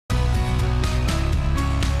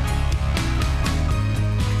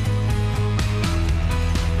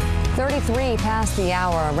23 past the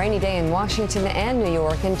hour, a rainy day in Washington and New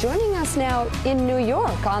York. And joining us now in New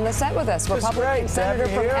York on the set with us, Republican Senator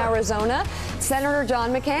from Arizona, Senator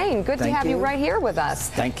John McCain. Good to have you right here with us.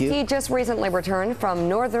 Thank you. He just recently returned from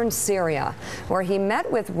northern Syria, where he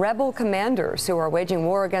met with rebel commanders who are waging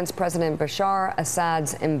war against President Bashar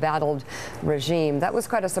Assad's embattled regime. That was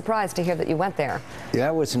quite a surprise to hear that you went there. Yeah,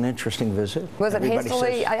 it was an interesting visit. Was it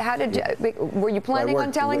hastily? How did you, were you planning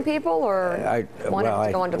on telling people, or wanted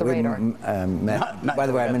to go under the radar? By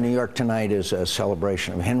the way, I'm in New York tonight as a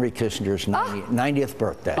celebration of Henry Kissinger's 90th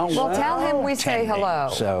birthday. Oh, well, tell him we say hello.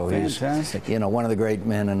 So he's, you know, one of the great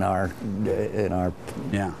men in our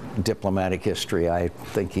diplomatic history. I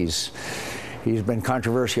think he's been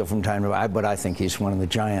controversial from time to time, but I think he's one of the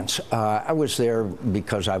giants. I was there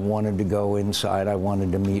because I wanted to go inside. I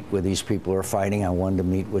wanted to meet with these people who are fighting. I wanted to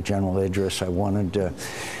meet with General Idris. I wanted to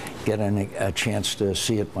get a chance to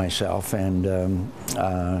see it myself, and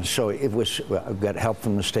so it was. I got help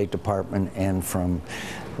from the State Department and from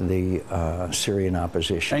the Syrian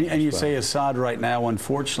opposition. And you say Assad right now,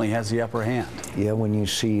 unfortunately, has the upper hand. Yeah, when you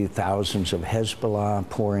see thousands of Hezbollah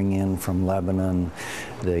pouring in from Lebanon,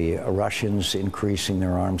 the Russians increasing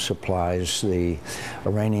their arms supplies, the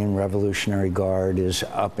Iranian Revolutionary Guard is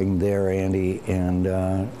upping their ante, and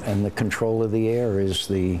the control of the air is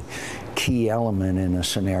the key element in a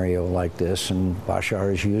scenario like this, and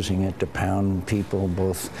Bashar is using it to pound people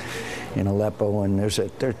both in Aleppo, and there's a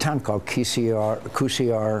town called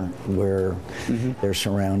Qusayr where they're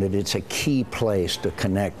surrounded. It's a key place to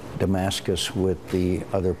connect Damascus with the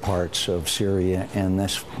other parts of Syria, and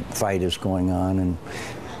this fight is going on, and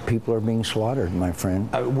people are being slaughtered, my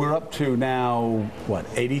friend. We're up to now, what,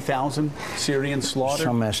 80,000 Syrians slaughtered?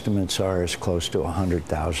 Some estimates are as close to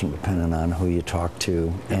 100,000, depending on who you talk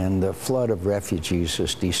to. And the flood of refugees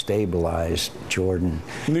has destabilized Jordan.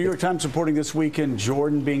 New York Times reporting this weekend,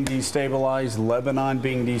 Jordan being destabilized, Lebanon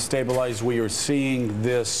being destabilized. We are seeing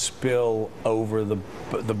this spill over the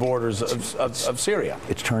borders of Syria.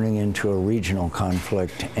 It's turning into a regional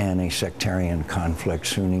conflict and a sectarian conflict,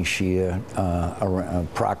 Sunni-Shia,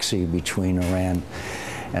 proxy between Iran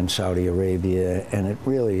and Saudi Arabia, and it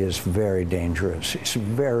really is very dangerous. It's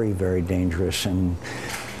very, very dangerous, and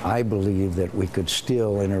I believe that we could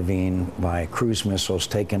still intervene by cruise missiles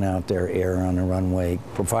taking out their air on the runway,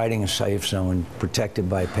 providing a safe zone protected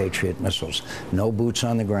by Patriot missiles. No boots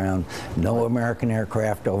on the ground, no American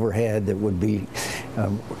aircraft overhead that would be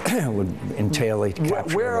would entail a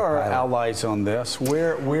capture. Where are our allies on this?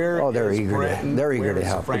 Where they're is eager Britain? They're eager to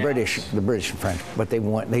help. France? The British and French, but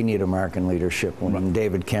they need American leadership. When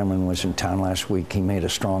David Cameron was in town last week, he made a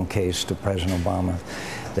strong case to President Obama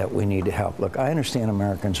that we need to help. Look, I understand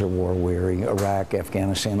Americans are war-weary, Iraq,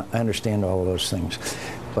 Afghanistan, I understand all of those things.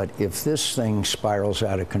 But if this thing spirals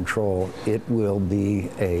out of control, it will be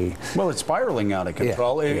a... Well, it's spiraling out of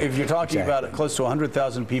control. If you're talking about close to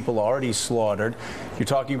 100,000 people already slaughtered, you're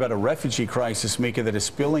talking about a refugee crisis, Mika, that is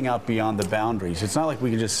spilling out beyond the boundaries. It's not like we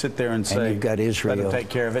can just sit there and say, you've got Israel, let them take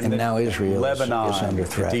care of it. And now Israel Lebanon is under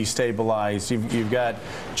threat. Destabilized. You've got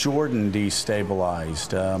Jordan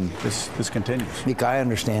destabilized. This continues. Mika, I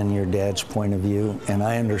understand your dad's point of view, and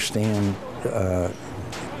I understand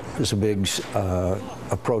Zabig's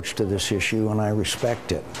approach to this issue, and I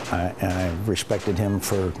respect it. I've respected him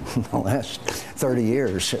for the last 30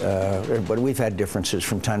 years, but we've had differences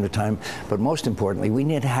from time to time. But most importantly, we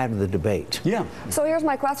need to have the debate. Yeah. So here's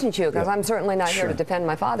my question to you, because I'm certainly not here to defend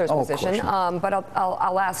my father's position, but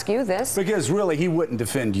I'll ask you this. Because really, he wouldn't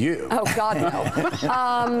defend you. Oh, God, no.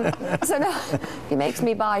 So no, he makes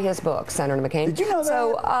me buy his books, Senator McCain. Did you know that?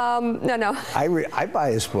 So, no. I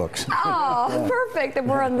buy his books. Oh, perfect. And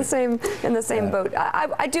we're in the same boat.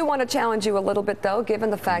 I do want to challenge you a little bit, though, given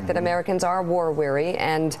the fact that Americans are war-weary,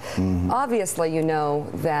 and obviously you know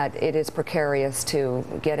that it is precarious to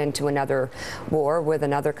get into another war with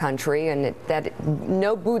another country, and that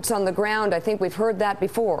no boots on the ground. I think we've heard that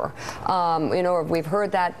before. You know, we've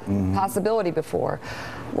heard that possibility before.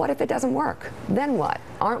 What if it doesn't work? Then what?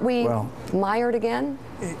 Aren't we mired again?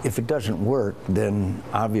 If it doesn't work, then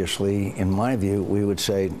obviously, in my view, we would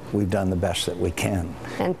say we've done the best that we can.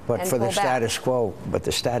 But for the status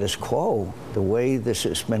quo, the way this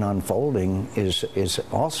has been unfolding is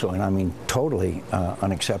also, and I mean totally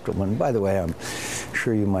unacceptable. And by the way, I'm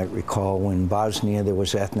sure you might recall when Bosnia there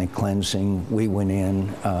was ethnic cleansing, we went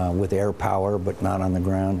in with air power, but not on the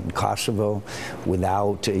ground. In Kosovo,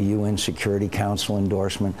 without a UN Security Council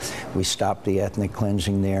endorsement, we stopped the ethnic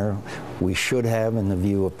cleansing there. We should have, in the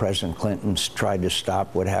view of President Clinton, tried to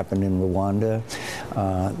stop what happened in Rwanda.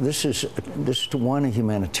 This is one, a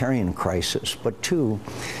humanitarian crisis, but two,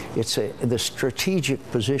 the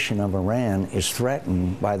strategic position of Iran is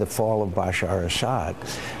threatened by the fall of Bashar al-Assad.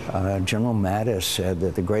 General Mattis said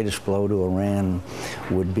that the greatest blow to Iran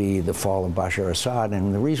would be the fall of Bashar al-Assad,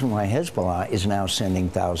 and the reason why Hezbollah is now sending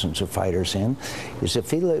thousands of fighters in is if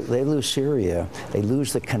they lose Syria, they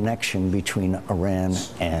lose the connection between Iran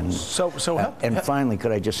and... And finally,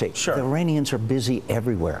 could I just say, sure. The Iranians are busy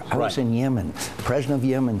everywhere. I was in Yemen. The president of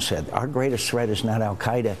Yemen said, our greatest threat is not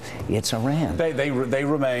al-Qaeda, it's Iran. They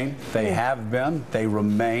remain, they have been, they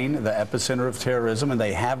remain the epicenter of terrorism, and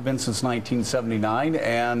they have been since 1979,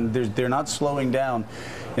 and they're not slowing down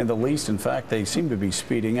in the least. In fact, they seem to be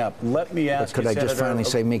speeding up. Let me ask you, Could I just finally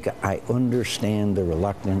say, Mika, I understand the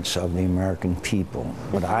reluctance of the American people,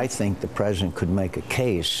 but I think the president could make a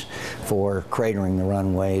case for cratering the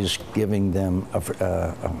runways, giving them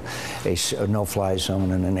a no-fly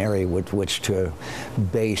zone and an area with which to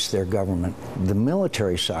base their government. The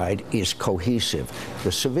military side is cohesive.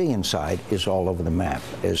 The civilian side is all over the map,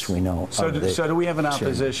 as we know. So do we have an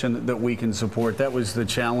opposition that we can support? That was the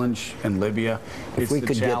challenge in Libya. If we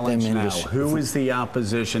could get them into... Who is the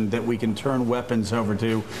opposition that we can turn weapons over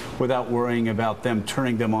to without worrying about them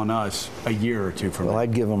turning them on us a year or two from now? Well,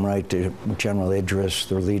 I'd give them right to General Idris,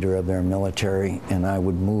 the leader of their military, and I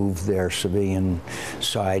would move their civilian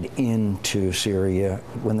side into Syria.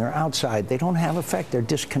 When they're outside, they don't have effect. They're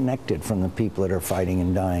disconnected from the people that are fighting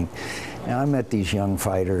and dying. And I met these young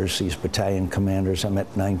fighters, these battalion commanders. I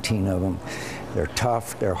met 19 of them. They're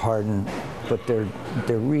tough, they're hardened, but they're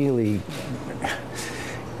really...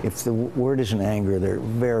 If the word isn't anger, they're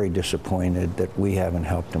very disappointed that we haven't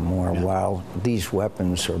helped them more, while these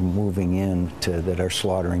weapons are moving in that are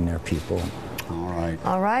slaughtering their people.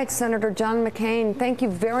 All right, Senator John McCain, thank you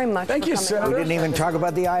very much for coming. Senator. We didn't even talk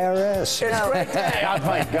about the IRS. It's great day. Oh,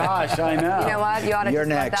 my gosh, I know. You know what? You ought to You're just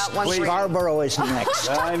next. let that one Scarborough is next.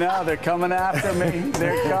 I know. They're coming after me.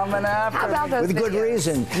 They're coming after How about me. those With good videos?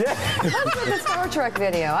 reason. Look at the Star Trek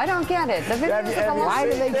video. I don't get it. The videos of the Why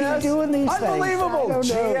do they keep doing these things? Unbelievable.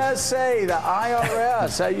 GSA, the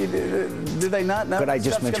IRS. Do they not know? Could I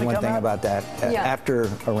just mention one thing about that? After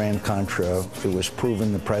Iran-Contra, it was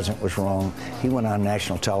proven the president was wrong. He went on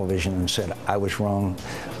national television and said, I was wrong.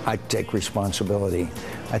 I take responsibility.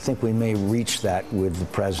 I think we may reach that with the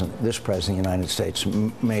president, this president of the United States,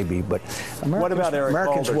 maybe, but what about Eric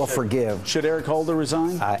Americans Holder? will forgive. Should Eric Holder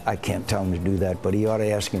resign? I can't tell him to do that, but he ought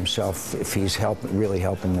to ask himself if he's really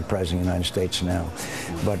helping the president of the United States now.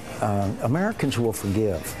 But Americans will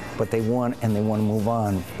forgive, but they want to move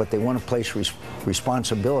on, but they want to place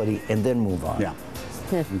responsibility and then move on. Yeah.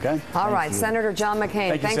 Okay. All right, Senator John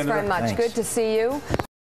McCain, thanks very much. Thanks. Good to see you.